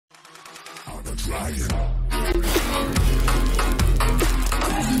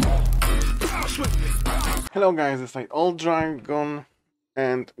Hello guys, it's like Old Dragon,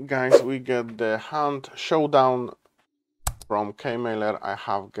 and guys, we get the hunt Showdown from Keymailer. I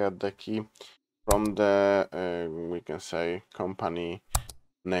have got the key from the we can say company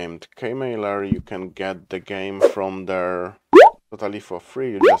named Keymailer. You can get the game from there totally for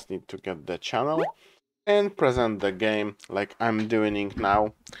free. You just need to get the channel and present the game like I'm doing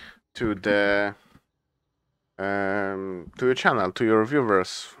now to the to your channel, to your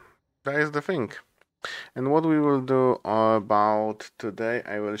viewers. That is the thing. And what we will do about today,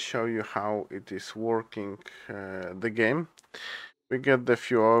 I will show you how it is working the game. We get the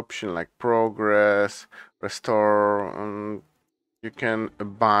few options like progress, restore. You can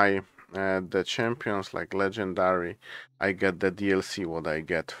buy the champions like legendary. I get the DLC, what I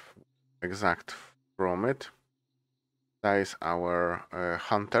get exact from it. That is our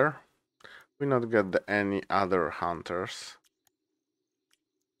hunter. We not get any other hunters.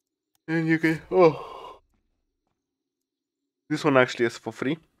 And you can this one actually is for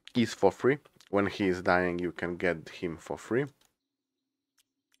free. He's for free. When he is dying, you can get him for free.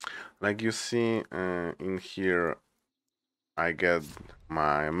 Like you see in here, I get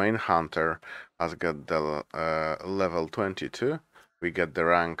my main hunter has got the level 22. We get the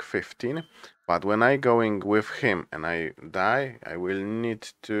rank 15. But when I going with him and I die, I will need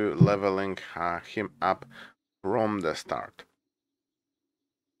to leveling him up from the start.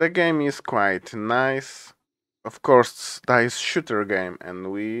 The game is quite nice. Of course, that is shooter game,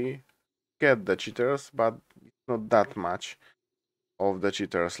 and we get the cheaters, but not that much of the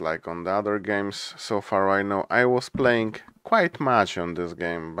cheaters like on the other games. So far I know I was playing quite much on this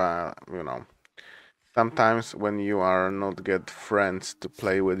game, but you know, sometimes when you are not get friends to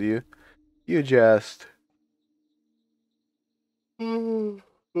play with you, you just you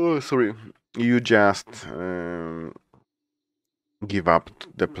just give up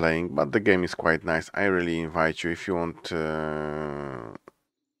the playing. But the game is quite nice. I really invite you if you want to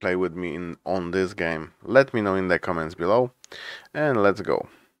play with me on this game. Let me know in the comments below, and let's go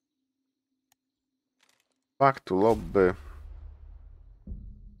back to lobby.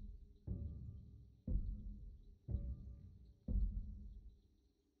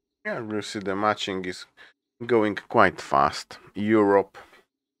 Yeah, you see the matching is going quite fast. Europe.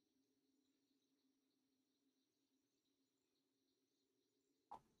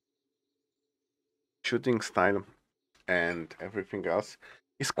 Shooting style and everything else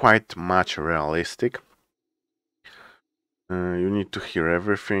is quite much realistic. You need to hear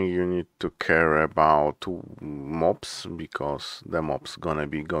everything. You need to care about mobs because the mobs gonna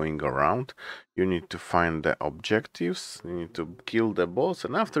be going around. You need to find the objectives. You need to kill the boss,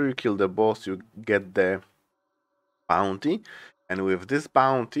 and after you kill the boss, you get the bounty. And with this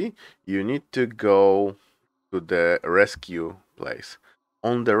bounty, you need to go to the rescue place.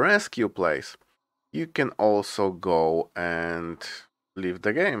 On the rescue place, you can also go and leave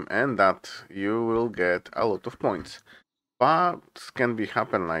the game, and that you will get a lot of points. But can be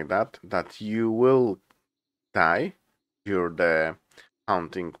happen like that you will die during the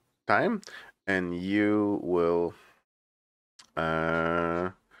hunting time, and you will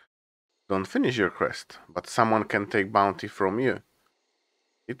don't finish your quest, but someone can take bounty from you.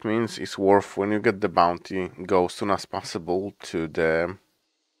 It means it's worth when you get the bounty, go as soon as possible to the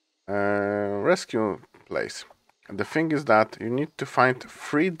rescue place. And the thing is that you need to find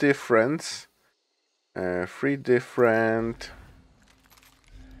three different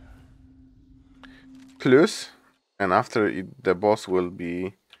clues, and after it, the boss will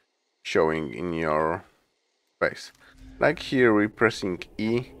be showing in your face. Like here, we're pressing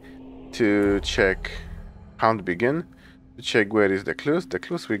E to check hunt begin, to check where is the clues. The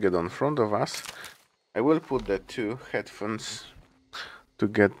clues we get on front of us. I will put the two headphones to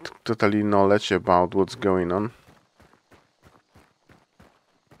get totally knowledge about what's going on.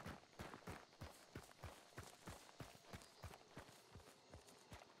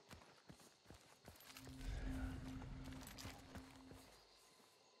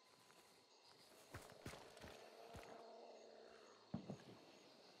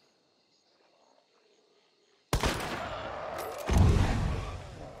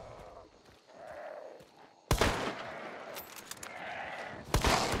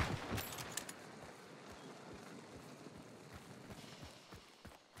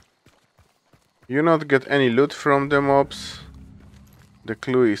 You not get any loot from the mobs. The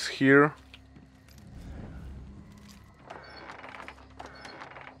clue is here.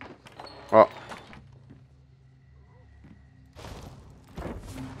 Oh.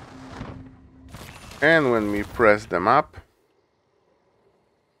 And when we press them up,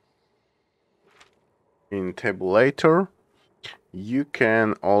 in tabulator, you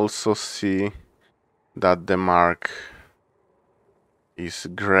can also see that the mark is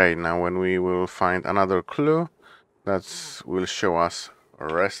gray. Now when we will find another clue, that will show us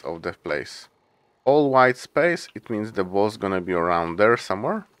the rest of the place. All white space, it means the boss gonna be around there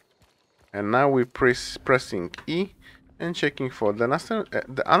somewhere. And now we pressing E and checking for the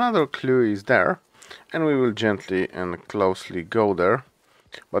another clue is there, and we will gently and closely go there.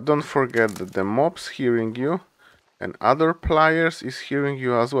 But don't forget that the mobs hearing you and other players is hearing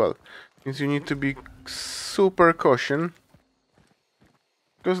you as well. Means you need to be super cautious,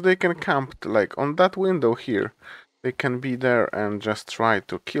 because they can camp like on that window here. They can be there and just try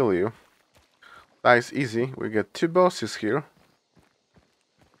to kill you. That is easy. We get 2 bosses here.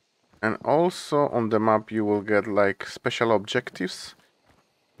 And also on the map you will get like special objectives.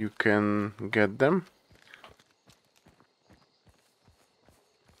 You can get them.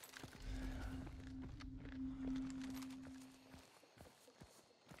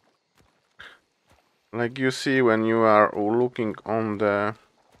 Like you see when you are looking on the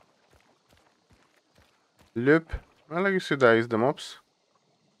loop. Well, like you see that is the mobs.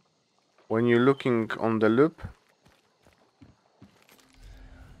 When you're looking on the loop,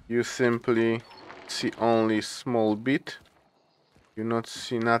 you simply see only small bit. You not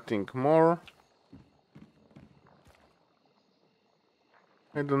see nothing more.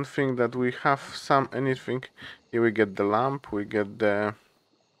 I don't think that we have anything. Here we get the lamp, we get the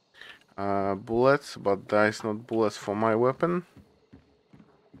bullets, but that is not bullets for my weapon.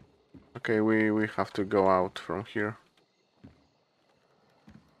 Okay, we have to go out from here.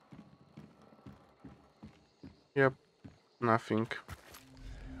 Yep, nothing.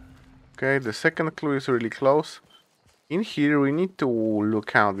 Okay, the second clue is really close. In here we need to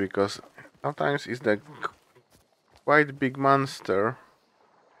look out because sometimes it's the quite big monster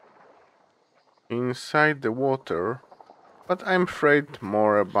inside the water, but I'm afraid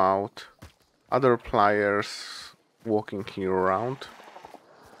more about other players walking here around.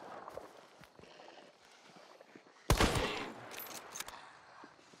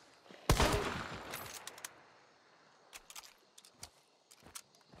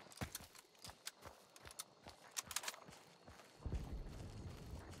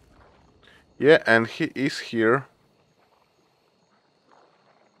 Yeah, and he is here.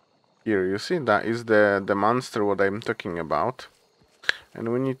 Here, you see, that is the monster what I'm talking about.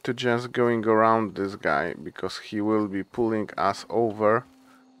 And we need to just going around this guy, because he will be pulling us over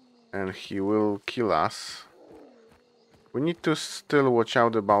and he will kill us. We need to still watch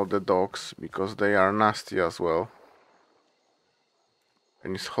out about the dogs, because they are nasty as well.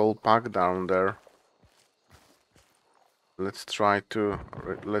 And his whole pack down there. Let's try to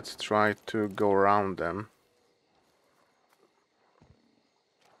go around them.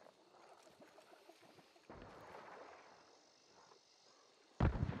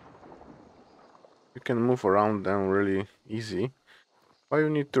 You can move around them really easy. But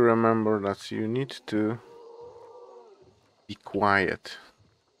you need to remember that you need to be quiet.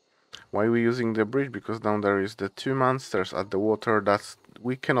 Why are we using the bridge? Because down there is the 2 monsters at the water that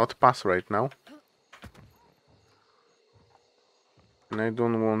we cannot pass right now. And I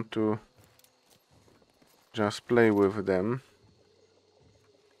don't want to just play with them.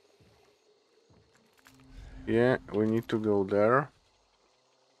 Yeah, we need to go there.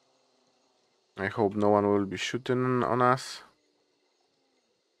 I hope no one will be shooting on us.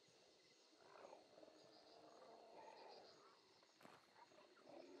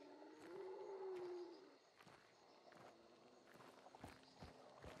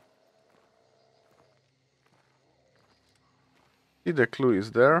 See, the clue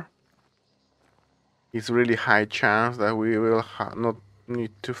is there. It's really high chance that we will not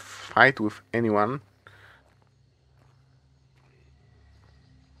need to fight with anyone.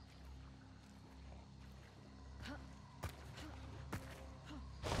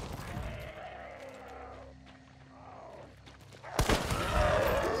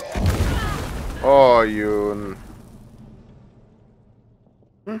 Oh, you...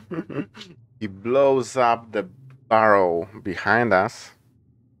 He blows up the barrel behind us.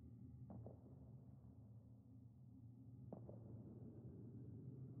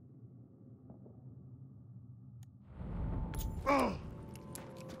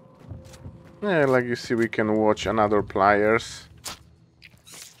 Yeah, like you see, we can watch another players,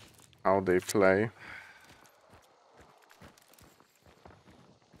 how they play.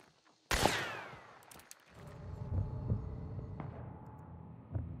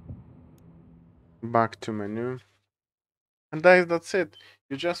 Back to menu. And that's it.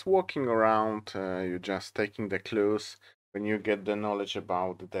 You're just walking around, you're just taking the clues. When you get the knowledge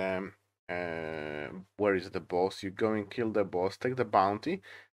about the where is the boss. You go and kill the boss, take the bounty,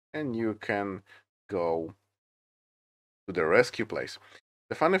 and you can go to the rescue place.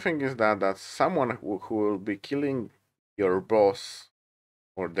 The funny thing is that someone who will be killing your boss,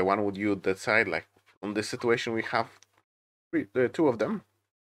 or the one would you decide, like on this situation we have two of them,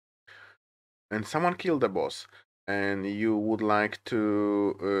 and someone killed the boss, and you would like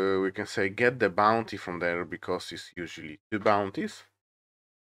to, we can say, get the bounty from there, because it's usually two bounties,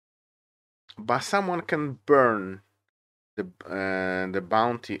 but someone can burn the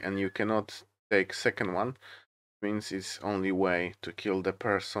bounty and you cannot take second one. Means it's only way to kill the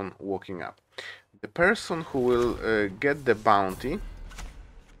person walking up. The person who will get the bounty,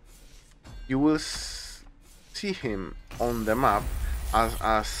 you will see him on the map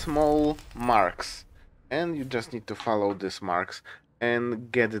as small marks, and you just need to follow these marks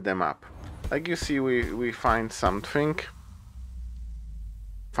and get them up. Like you see, we find something,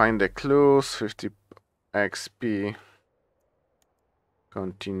 find the clues, 50 XP,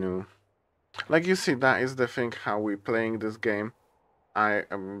 continue. Like you see, that is the thing how we playing this game. I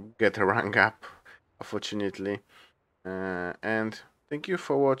get a rank up, unfortunately. And thank you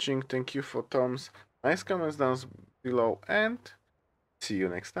for watching. Thank you for Tom's nice comments down below, and see you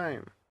next time.